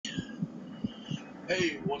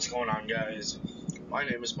Hey, what's going on, guys? My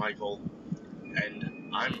name is Michael, and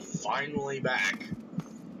I'm finally back.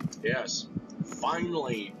 Yes,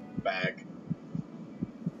 finally back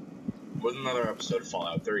with another episode of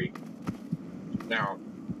Fallout 3. Now,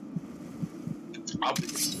 I'll be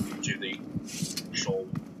to the actual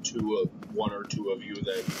one or two of you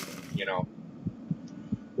that,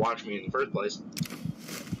 watch me in the first place.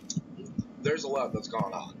 There's a lot that's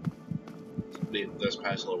gone on this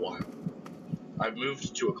past little while. I've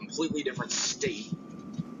moved to a completely different state.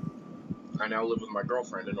 I now live with my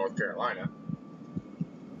girlfriend in North Carolina.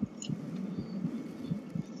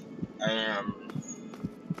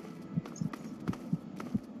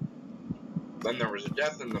 Then there was a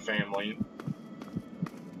death in the family.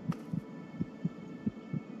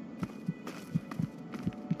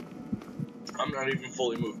 I'm not even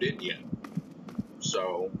fully moved in yet.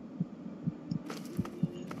 So,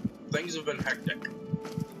 things have been hectic.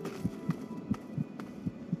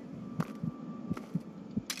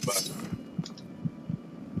 But,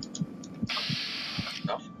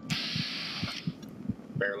 enough.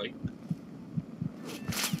 Barely.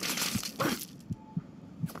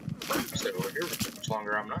 Stay over here for much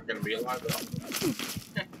longer. I'm not going to be alive at all.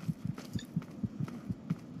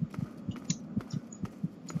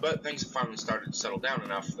 But things have finally started to settle down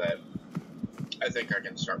enough that I think I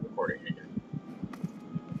can start recording again.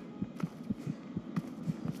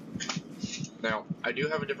 Now, I do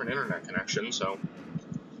have a different internet connection, so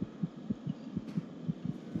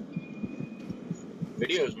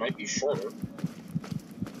videos might be shorter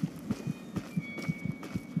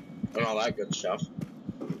and all that good stuff.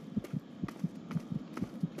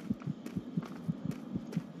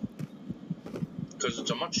 Because it's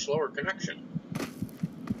a much slower connection.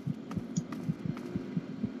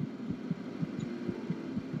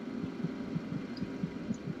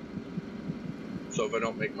 So if I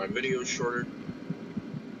don't make my videos shorter,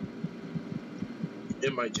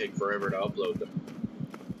 it might take forever to upload them.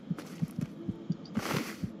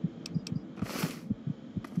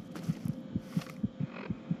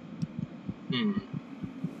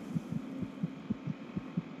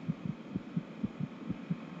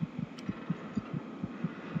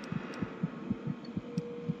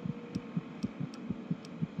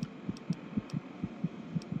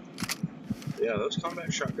 Yeah, let's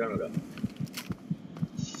combat shotgun it up.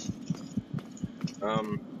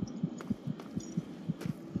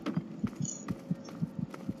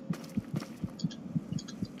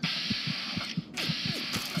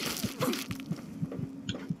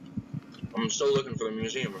 I'm still looking for the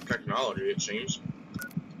Museum of Technology, it seems.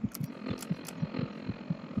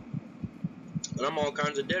 And I'm all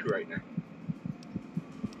kinds of dead right now.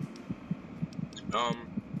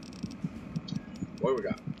 What do we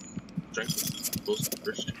got?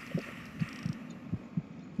 First.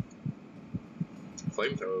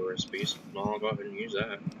 Flamethrower recipes. No, I'll go ahead and use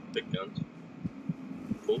that. Big guns.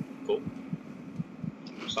 Cool, cool.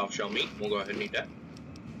 Soft shell meat. We'll go ahead and eat that.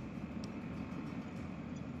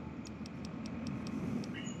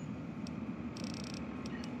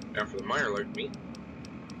 Now for the Mirelurk meat.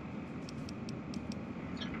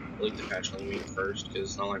 I'll eat the hatchling meat first, because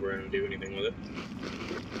it's not like we're going to do anything with it.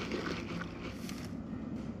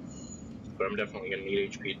 But I'm definitely going to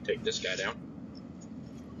need HP to take this guy down.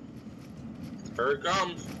 Here it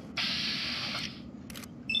comes!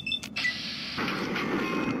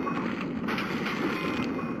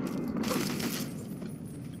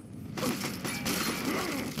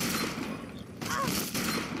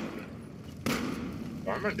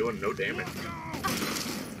 Why am I doing no damage?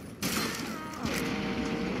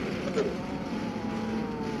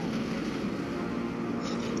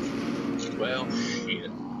 Well,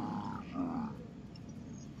 shit.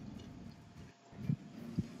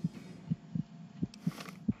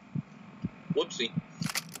 Whoopsie.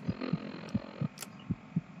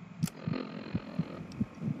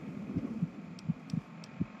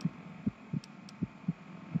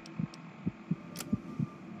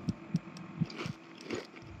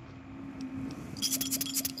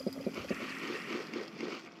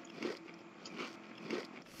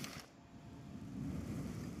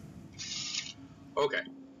 Okay.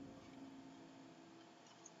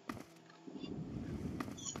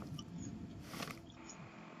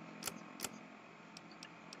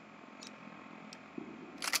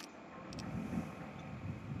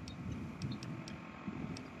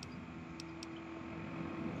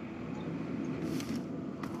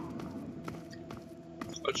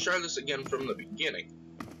 Let's try this again from the beginning,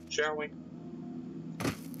 shall we?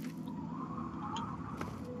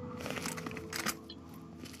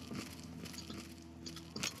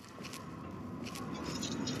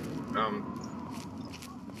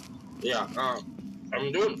 Yeah,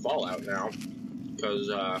 I'm doing Fallout now, because,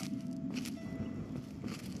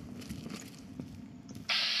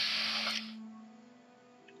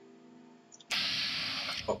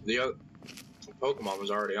 the other Pokemon was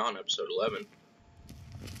already on episode 11.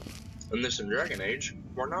 And this in Dragon Age,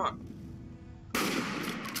 we're not.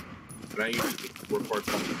 And I usually record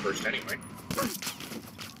something first anyway.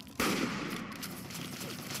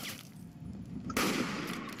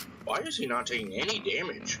 Why is he not taking any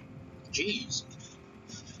damage? Jeez.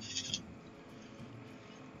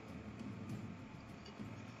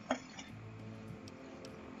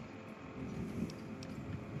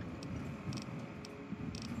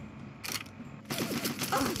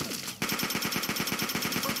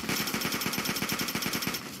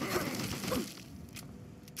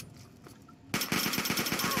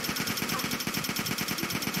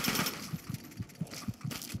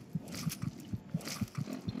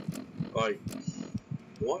 Like,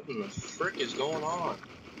 what in the frick is going on?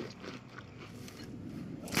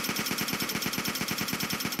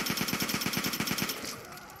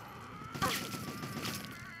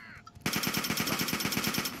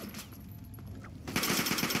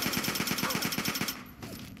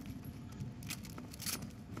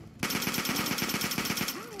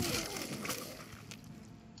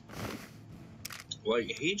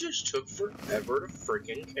 Like, he just took forever to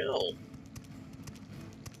freaking kill.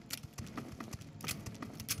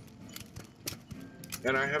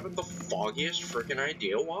 And I haven't the foggiest freaking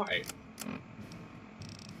idea why.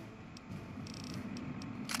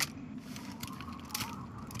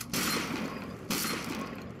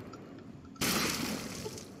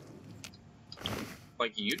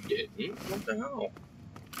 Like, you didn't? What the hell?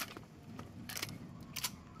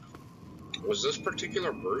 Was this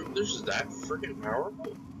particular brute just that freaking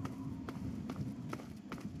powerful?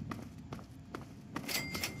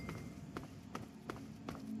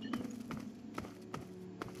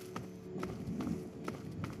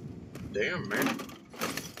 Damn, man.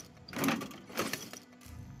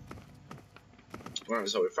 Alright,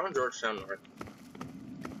 so we found Georgetown North.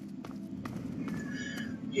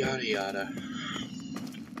 Yada yada.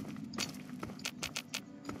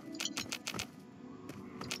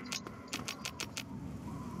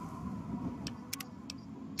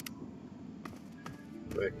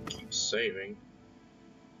 I can keep saving.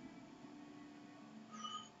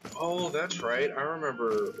 Oh, that's right. I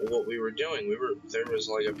remember what we were doing. There was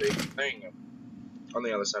like a big thing on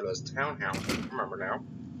the other side of this townhouse. I remember now.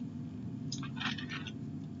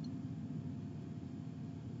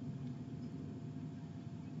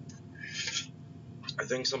 I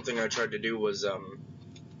think something I tried to do was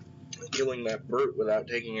killing that brute without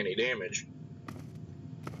taking any damage.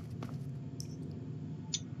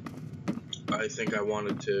 I think I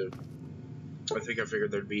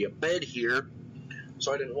figured there'd be a bed here,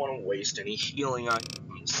 so I didn't want to waste any healing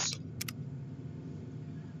items.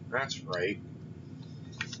 That's right.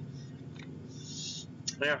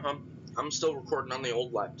 Yeah, I'm still recording on the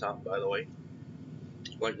old laptop, by the way.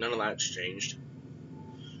 Like, none of that's changed.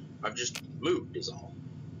 I've just moved, is all.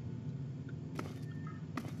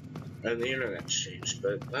 And the internet's changed,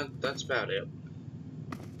 but that's about it.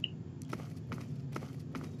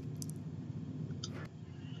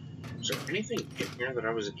 Is there anything in here that I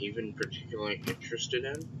was even particularly interested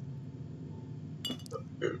in?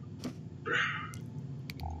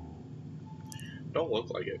 Don't look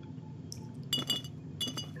like it.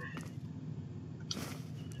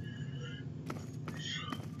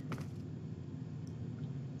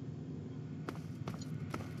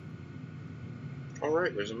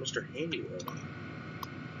 Alright, there's a Mr. Handy room.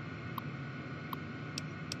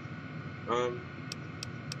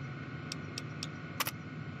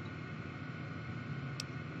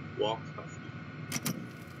 Walk up.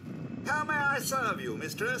 How may I serve you,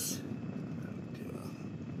 mistress?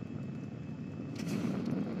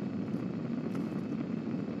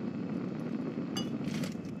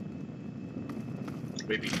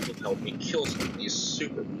 Maybe you can help me kill some of these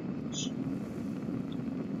super mutants.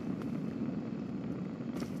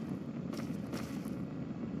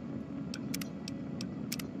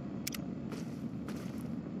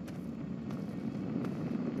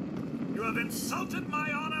 You have insulted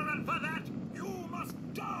my honor, and for that, you must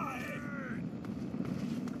die!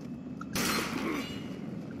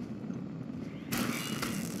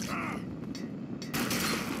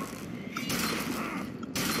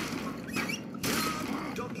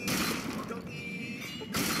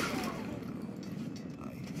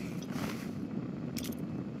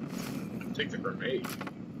 Take the grenade.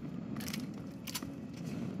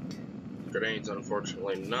 Grenades,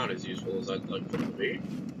 unfortunately, not as useful as I'd like them to be.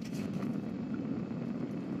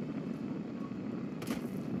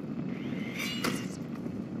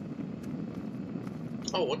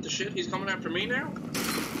 Oh, what the shit? He's coming after me now?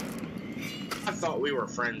 I thought we were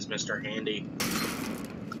friends, Mr. Handy.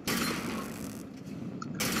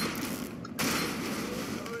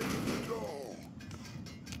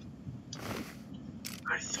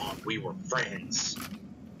 I thought we were friends.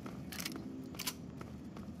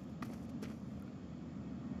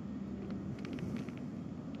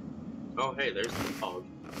 Oh, hey, there's the dog.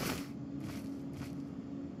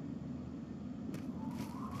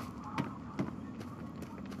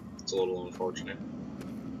 It's a little unfortunate.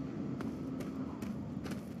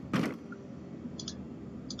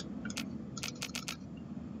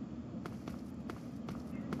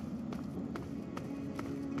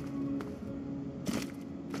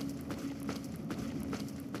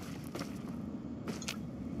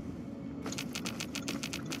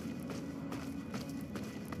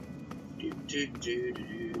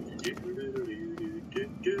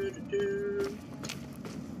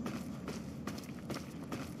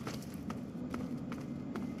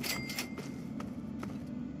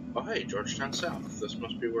 Oh, hey, Georgetown South. This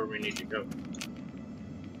must be where we need to go.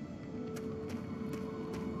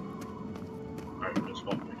 Alright, just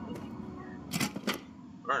walk me.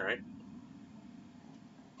 Alright.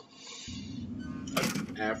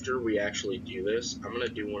 After we actually do this, I'm gonna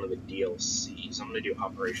do one of the DLCs. I'm gonna do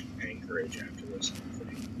Operation Anchorage after this, I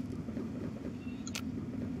think.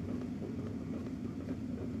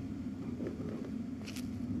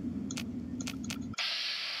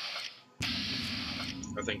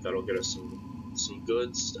 I think that'll get us some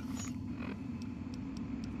good stuff.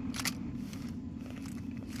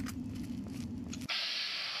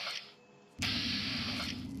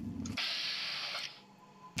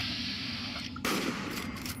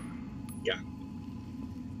 Yeah.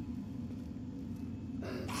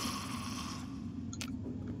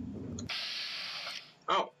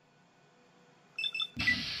 Oh.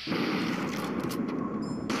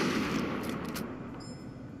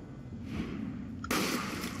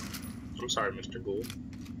 I'm sorry, Mr. Gould.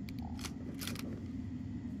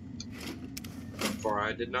 For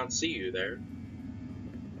I did not see you there.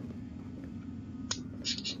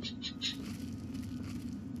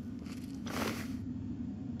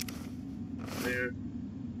 There.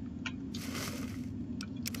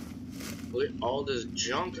 Look at all this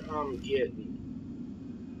junk I'm getting.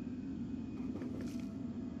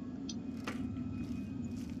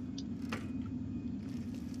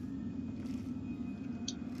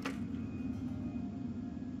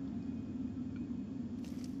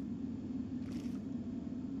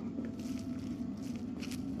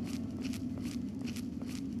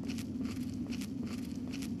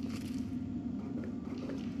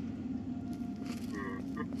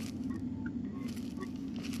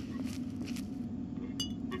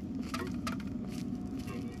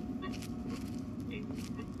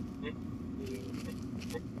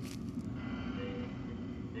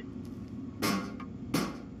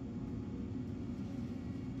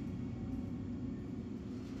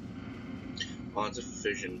 Oh, it's a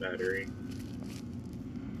fission battery.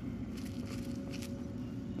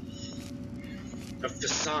 A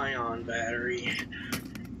fission battery.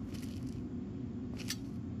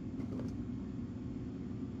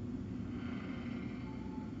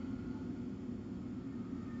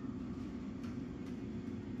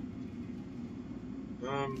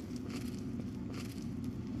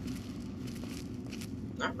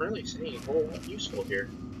 Not really seeing a whole lot useful here.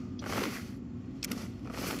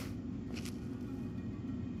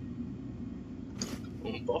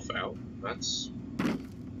 Buff out. That's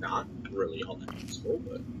not really all that useful,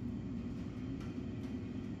 but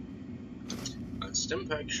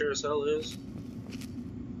Stimpack sure as hell is.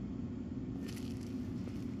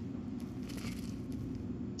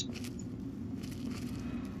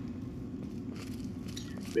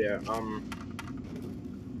 But yeah, I'm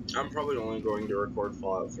probably only going to record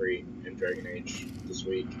Fallout 3 and Dragon Age this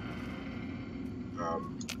week.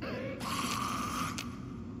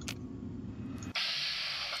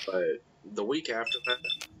 But the week after that,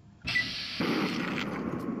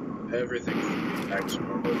 everything back to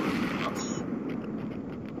normal.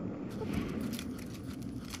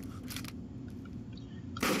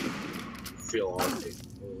 Feel all the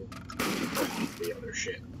other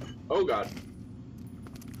shit. Oh god.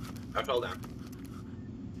 I fell down.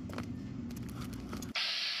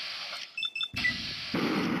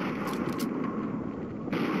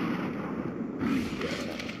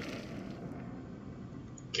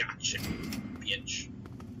 Gotcha, bitch.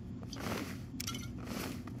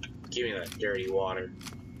 Give me that dirty water.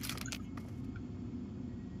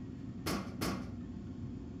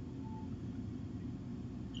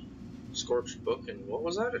 Scorched book, and what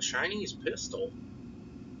was that? A Chinese pistol?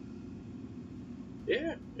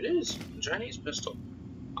 Yeah, it is. A Chinese pistol.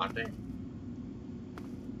 Hot damn.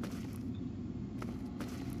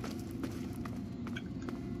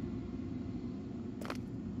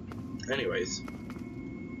 Anyways.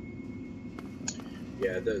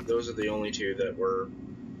 Yeah, those are the only two that were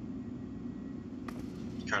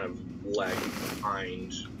kind of lagging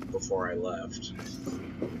behind before I left.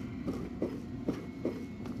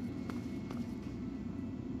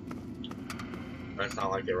 And it's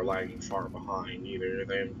not like they were lagging far behind either.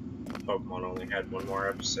 Pokemon only had one more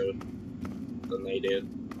episode than they did.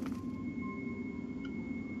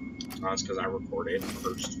 That's because I recorded it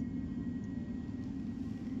first.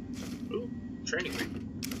 Ooh, training ring.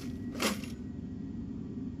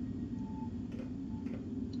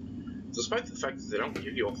 Despite the fact that they don't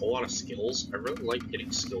give you a whole lot of skills, I really like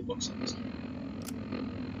getting skill books in this game.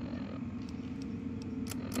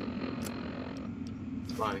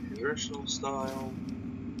 My congressional style.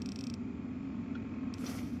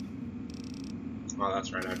 Oh,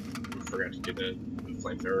 that's right, I forgot to do the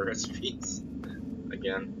flamethrower recipes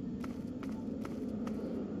again.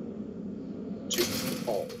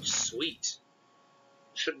 Oh, sweet.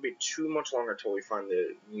 Shouldn't be too much longer until we find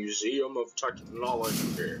the Museum of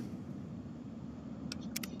Technology.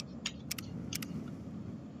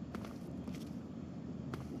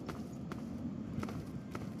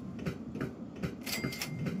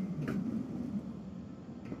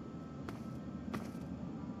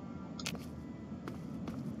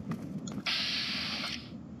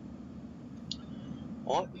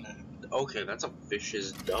 What? Okay, that's a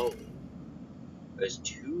fish's dough. There's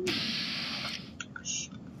two.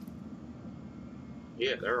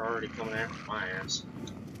 Yeah, they're already coming after my ass.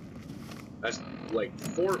 That's like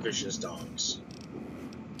 4 vicious dogs.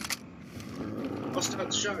 Bust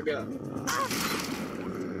out the shotgun.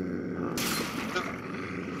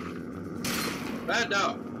 Bad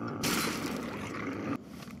dog.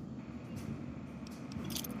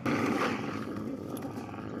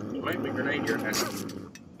 You might be grenade your ass.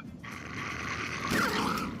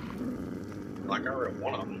 Like I wrote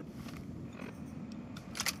one of them.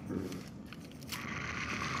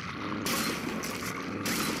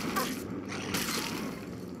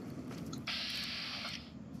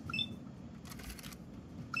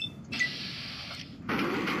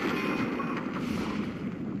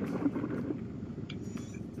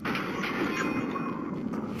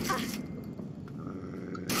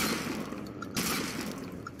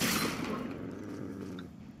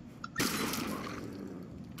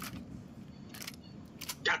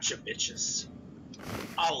 Gotcha, bitches.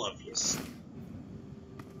 All of yous.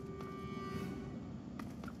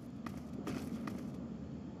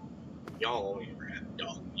 Y'all only ever had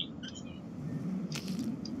dog meat.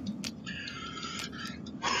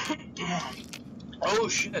 Oh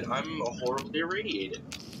shit, I'm horribly irradiated.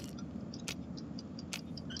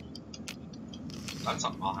 That's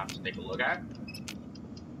something I'll have to take a look at.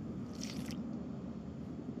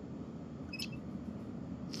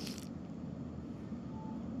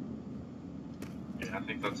 Yeah, I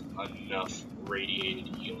think that's enough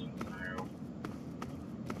radiated healing for now.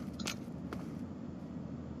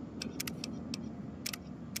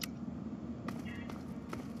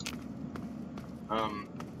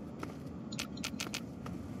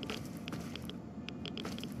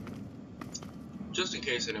 Just in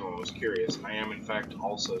case anyone was curious, I am in fact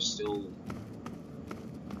also still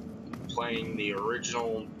playing the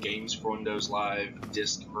original Games for Windows Live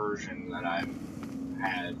disc version that I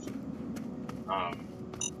had.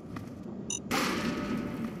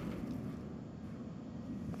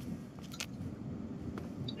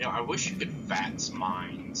 You know, I wish you could VATS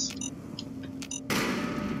mines.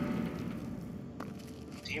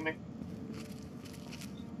 Damn it.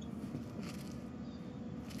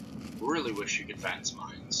 Really wish you could VATS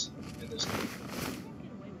mines in this game.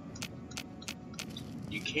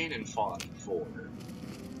 You can in Fallout 4.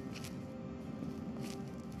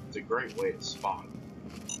 It's a great way to spot.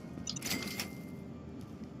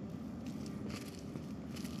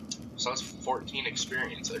 So that's 14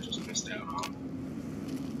 experience I just missed out on.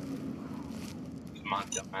 Come on,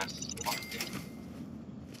 dumbass is locked in.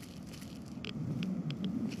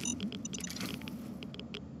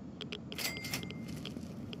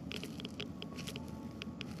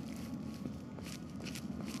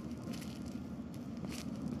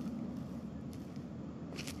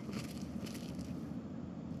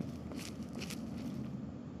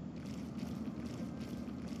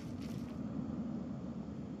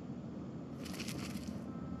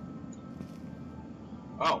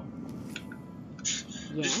 Oh.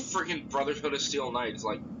 Yes? This freaking Brotherhood of Steel Knight is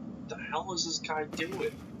like, what the hell is this guy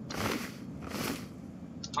doing?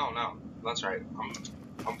 Oh no, that's right.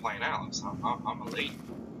 I'm playing Alex. I'm elite.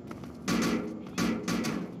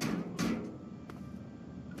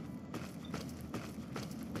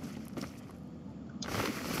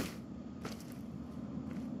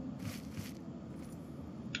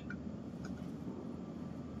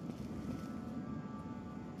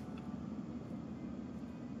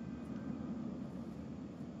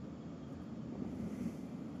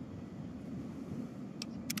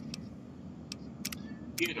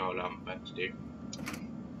 You know what I'm about to do.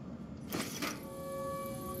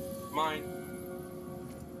 Mine.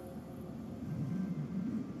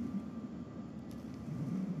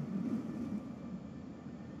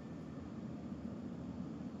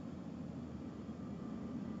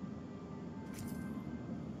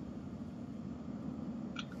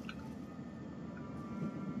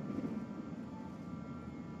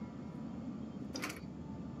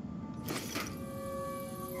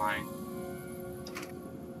 Mine.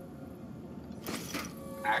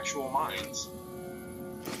 Actual mines.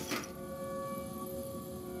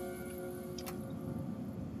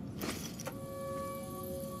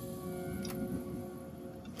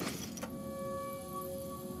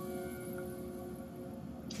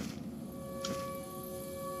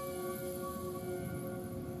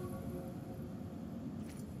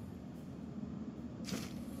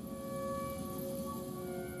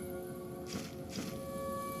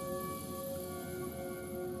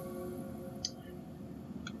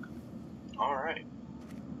 Alright.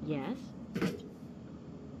 Yes?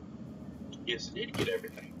 Yes, I did get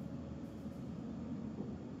everything.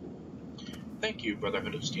 Thank you,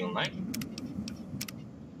 Brotherhood of Steel Knight.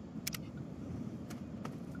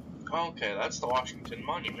 Okay, that's the Washington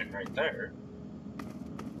Monument right there.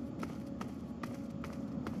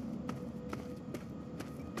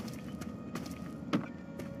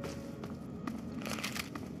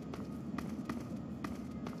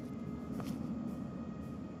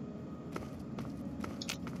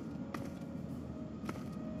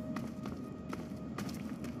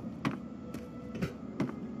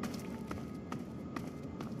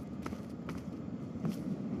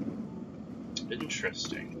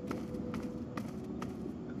 Interesting.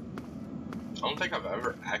 I don't think I've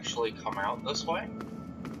ever actually come out this way.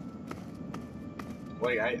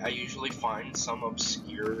 Like, I usually find some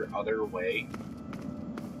obscure other way.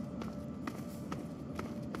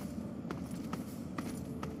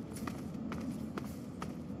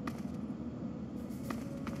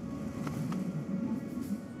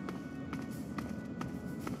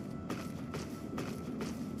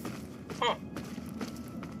 Huh.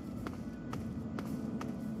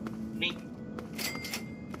 Neat.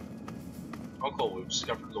 Oh cool, we've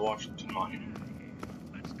discovered the Washington Monument.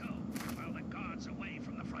 Let's go while the guard's away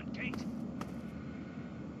from the front gate.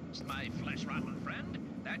 It's my flesh-rotten friend.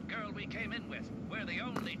 That girl we came in with. We're the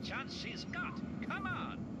only chance she's got. Come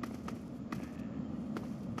on.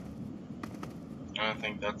 I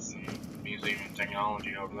think that's the Museum of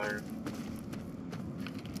Technology over there.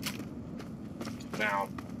 Now,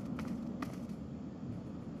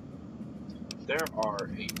 there are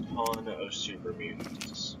a ton of super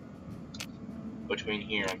mutants between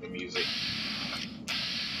here and the museum.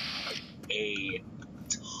 Like, a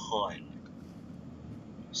ton.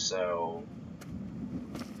 So,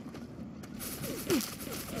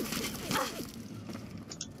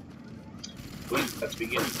 let's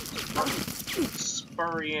begin.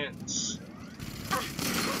 Experience.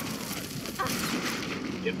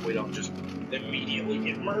 If we don't just immediately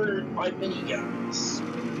get murdered by miniguns.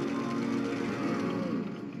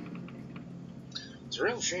 It's a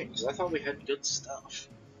real shame, because I thought we had good stuff.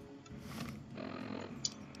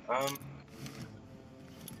 Alright,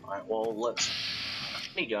 well, let's...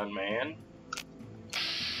 Minigun man.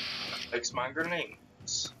 Fix my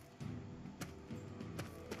grenades.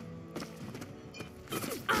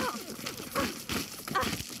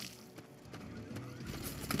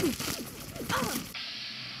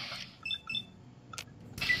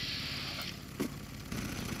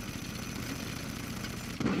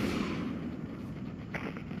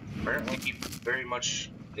 Apparently he very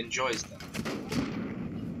much enjoys them.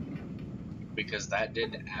 Because that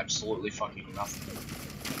did absolutely fucking nothing.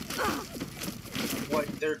 What,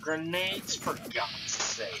 they're grenades, for God's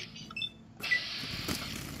sake.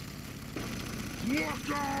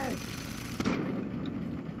 Look out!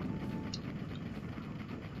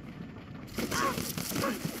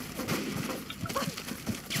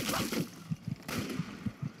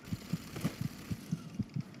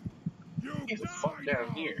 Get the fuck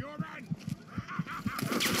down here.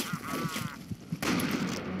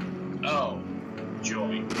 Oh,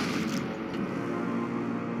 joy.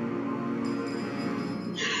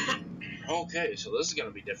 Okay, so this is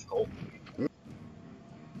gonna be difficult.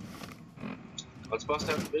 Let's bust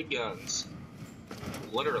out the big guns.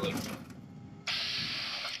 Literally.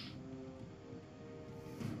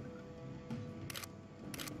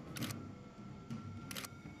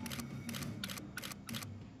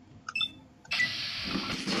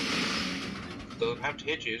 Doesn't have to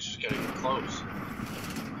hit you, it's just gotta get close.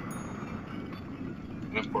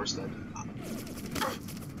 And of course that did not.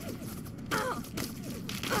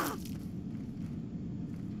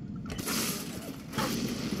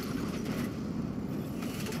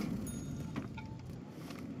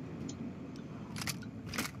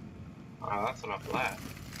 That's enough of that.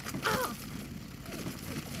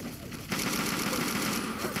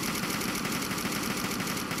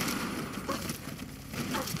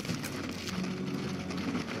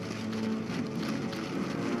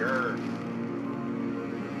 Grr.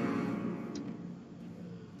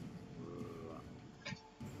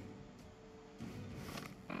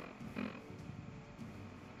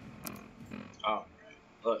 Alright,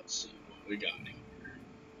 let's see what we got here.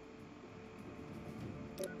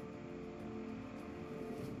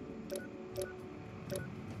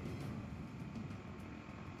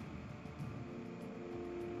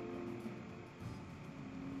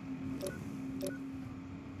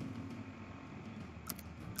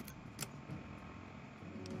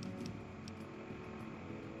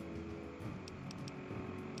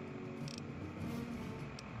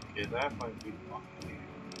 Okay, that might be fine.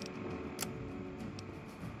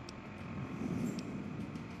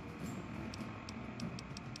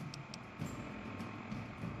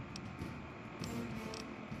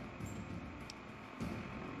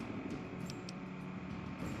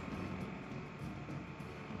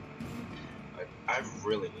 I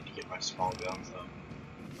really need to get my small guns up.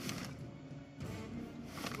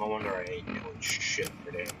 No wonder I ain't doing shit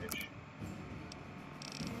for damage.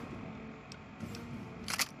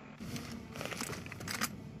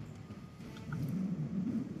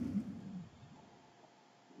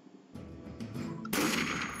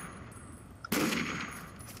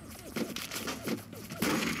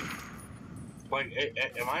 Like,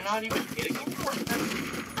 am I not even hitting him for that?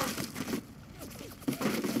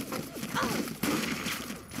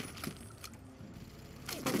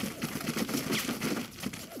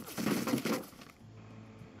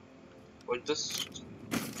 Like, this is just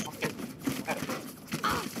fucking pathetic.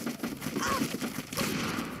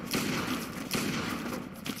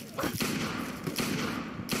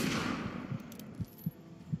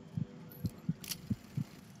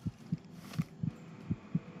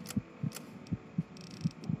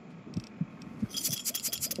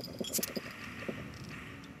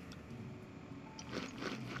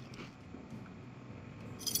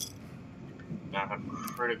 Now I have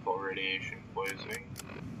critical radiation poisoning.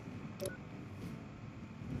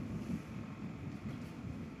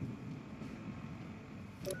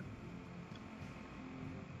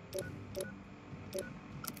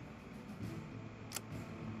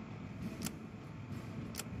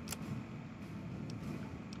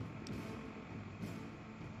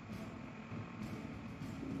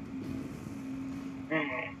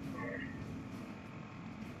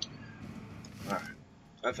 Alright,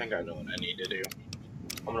 I think I know what I need to do.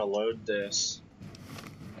 I'm gonna load this.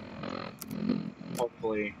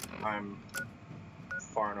 Hopefully, I'm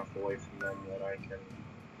far enough away from them that I can.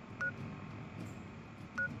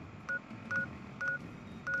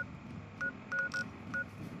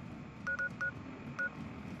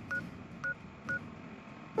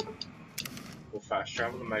 We'll fast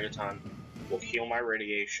travel to Megaton. We'll heal my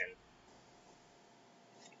radiation.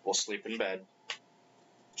 We'll sleep in bed.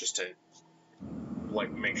 Just to,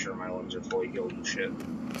 like, make sure my limbs are fully healed and shit.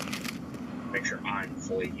 Make sure I'm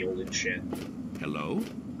fully healed and shit. Hello?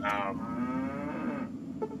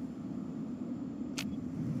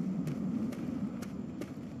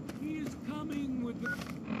 He's coming with the...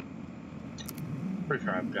 Pretty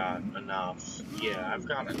sure I've got enough. Yeah, I've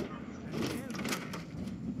got enough.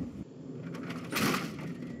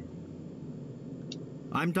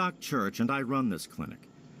 I'm Doc Church, and I run this clinic.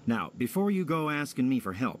 Now, before you go asking me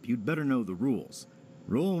for help, you'd better know the rules.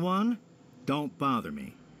 Rule 1, don't bother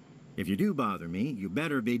me. If you do bother me, you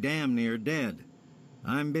better be damn near dead.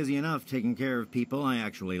 I'm busy enough taking care of people I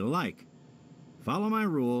actually like. Follow my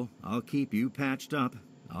rule, I'll keep you patched up,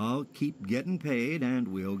 I'll keep getting paid, and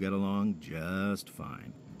we'll get along just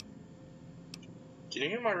fine. Can you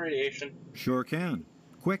hear my radiation? Sure can.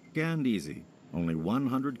 Quick and easy. Only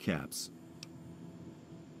 100 caps.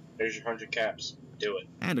 There's your 100 caps. Do it.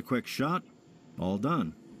 And a quick shot. All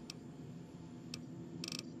done.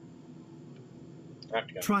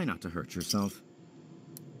 Okay. Try not to hurt yourself.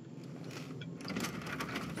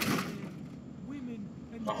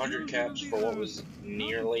 100 caps for what was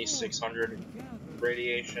nearly 600.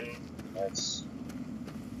 radiation, that's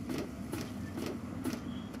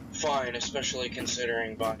fine, especially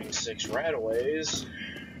considering buying 6 rataways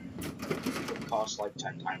would cost like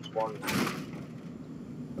 10 times more than that.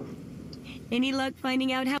 Any luck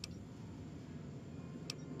finding out how?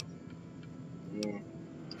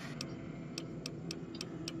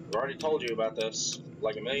 I've already told you about this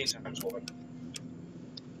like a million times, woman.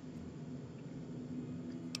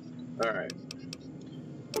 Alright.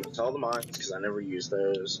 I'm gonna sell the mines because I never use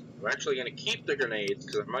those. I'm actually gonna keep the grenades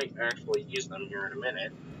because I might actually use them here in a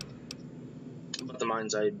minute. But the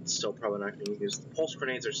mines I'm still probably not gonna use. The pulse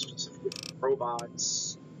grenades are specifically for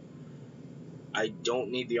robots. I don't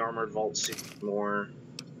need the armored vault suit anymore.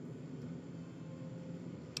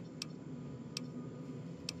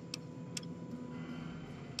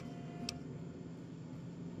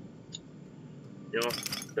 You know,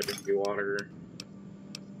 the water.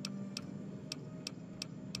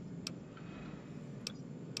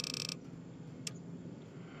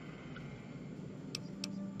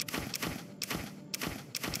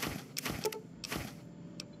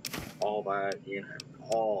 All that, you have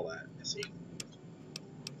all that. Let's see.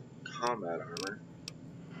 Combat armor.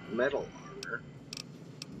 Metal armor.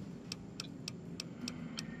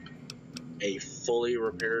 A fully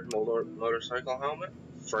repaired motorcycle helmet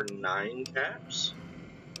for 9 caps.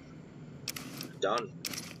 Done.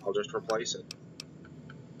 I'll just replace it.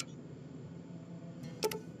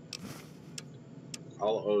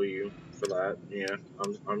 I'll owe you for that. Yeah,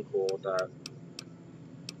 I'm cool with that.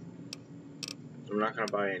 I'm not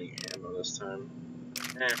gonna buy any ammo this time.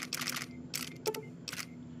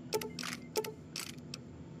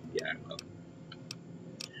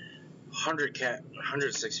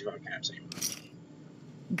 165 caps ammo.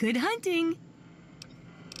 Good hunting.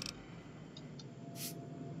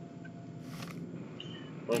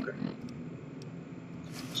 Okay.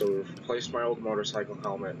 So we've replaced my old motorcycle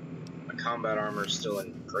helmet. My combat armor is still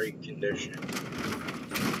in great condition.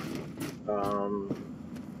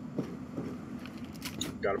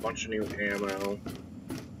 Got a bunch of new ammo.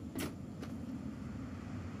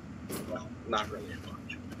 Well, not really a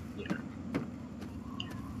bunch, but, you know.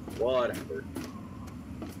 Whatever.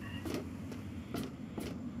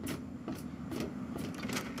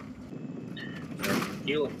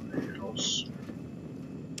 Healing house.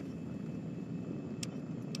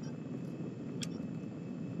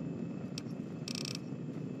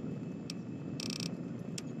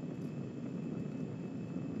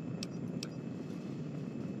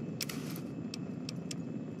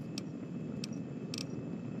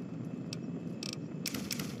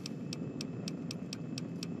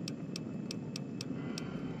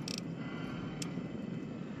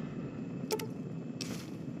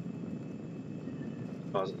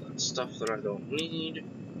 Deposit that stuff that I don't need.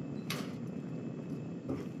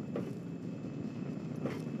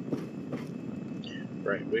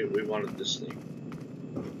 Right, we wanted to sleep.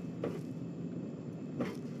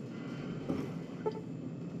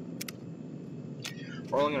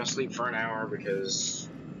 We're only gonna sleep for an hour because,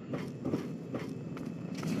 I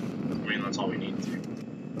mean, that's all we need to.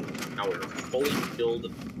 Now we're fully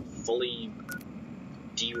healed, fully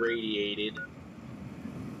deradiated.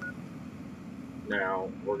 Now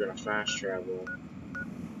we're gonna fast travel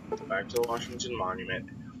back to the Washington Monument.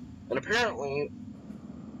 And apparently,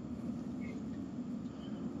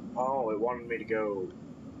 oh, it wanted me to go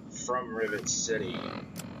from Rivet City.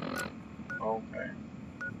 Okay.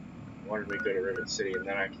 It wanted me to go to Rivet City and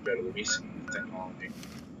then I could go to Louisiana with technology.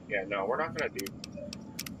 Yeah, no, we're not gonna do that.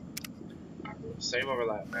 Save over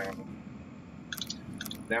that now.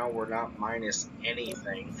 Now we're not minus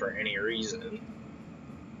anything for any reason.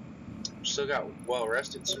 We still got well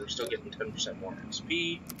rested, so we're still getting 10% more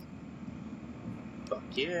XP. Fuck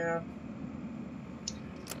yeah.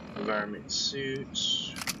 Environment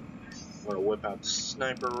suits. I'm gonna whip out the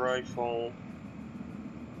sniper rifle.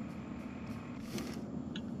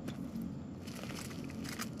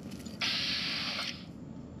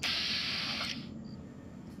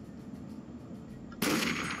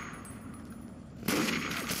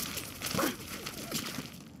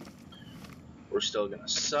 We're still gonna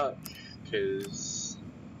suck, because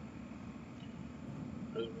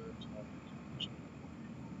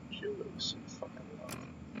so fucking low.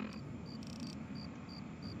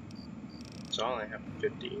 So I only have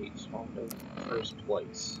 58, so I'll go first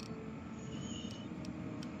place.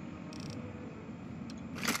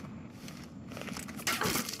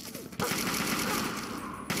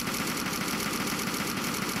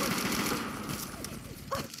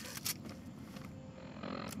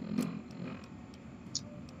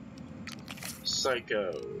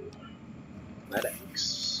 Psycho.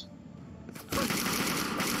 Medics.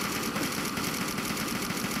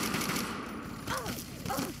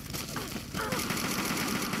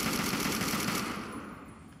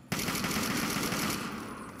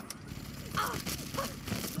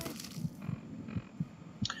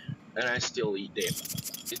 and I still eat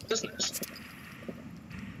Dave's business.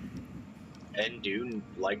 And do,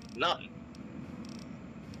 like, none.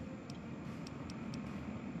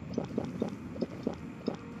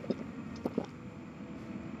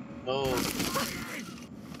 Oh.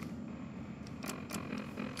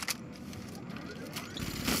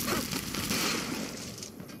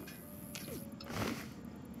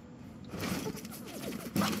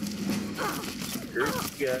 Screw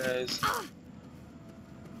you guys.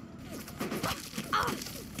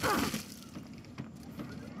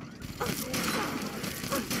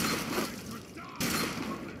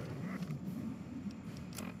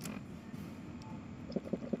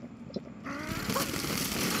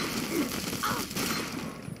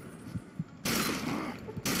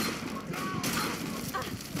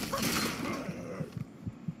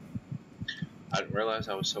 I didn't realize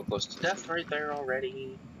I was so close to death right there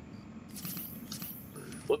already.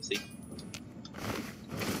 Whoopsie.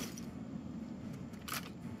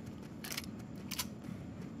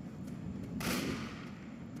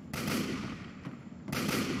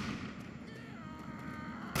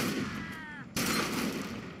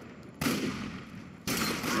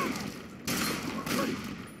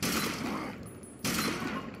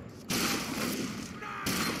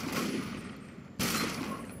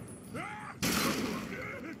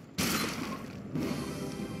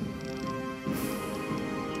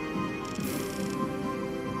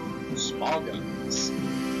 Small guns.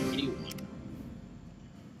 81.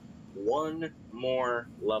 One more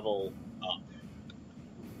level up.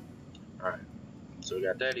 Alright. So we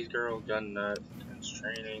got Daddy's Girl, Gun Nut, Intense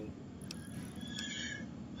Training.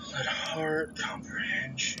 Let Heart,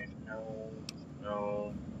 Comprehension. No.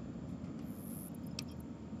 No.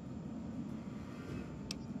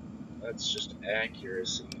 That's just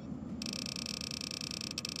accuracy.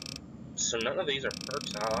 So none of these are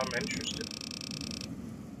perks. I'm interested.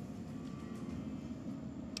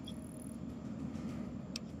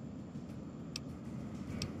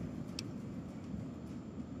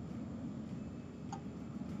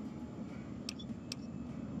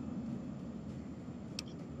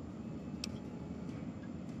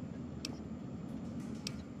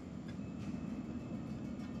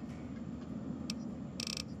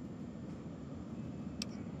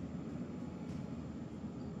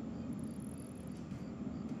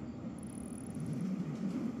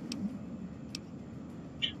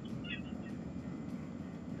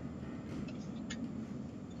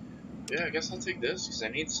 Yeah, I guess I'll take this, because I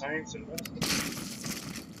need science and medicine.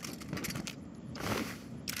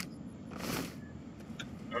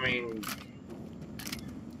 I mean,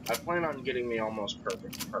 I plan on getting the almost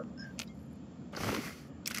perfect perk,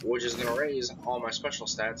 which is going to raise all my special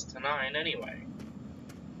stats to 9 anyway.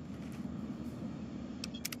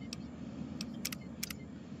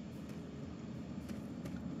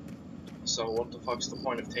 So what the fuck's the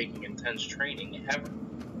point of taking intense training ever?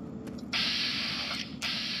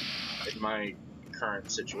 In my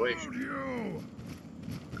current situation. You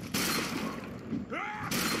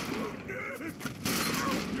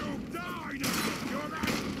die now!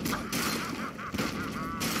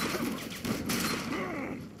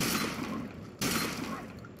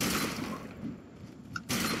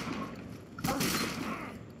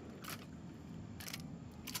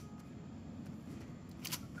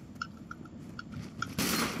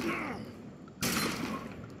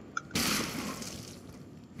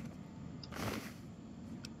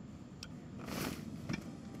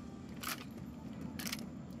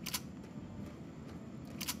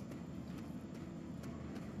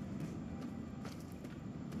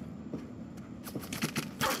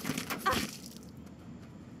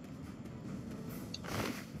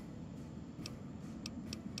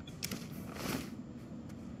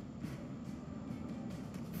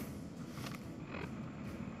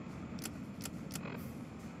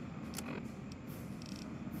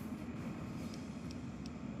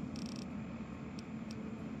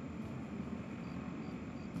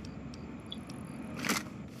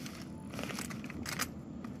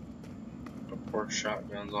 Of course,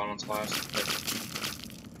 shotgun's on its last hit.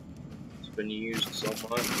 It's been used so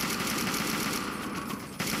much.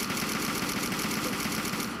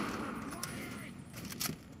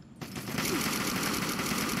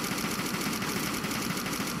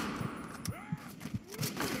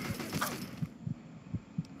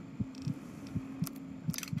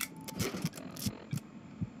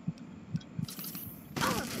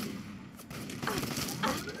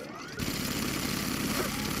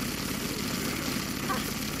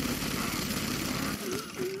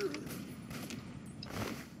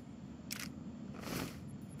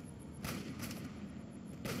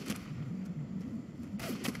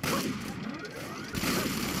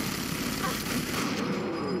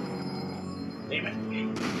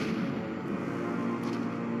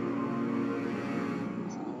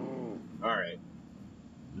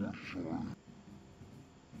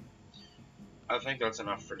 I think that's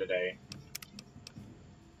enough for today.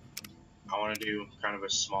 I want to do kind of a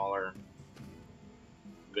smaller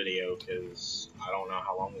video because I don't know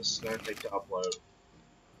how long this is going to take to upload.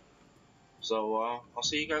 So, I'll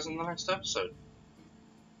see you guys in the next episode.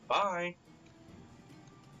 Bye!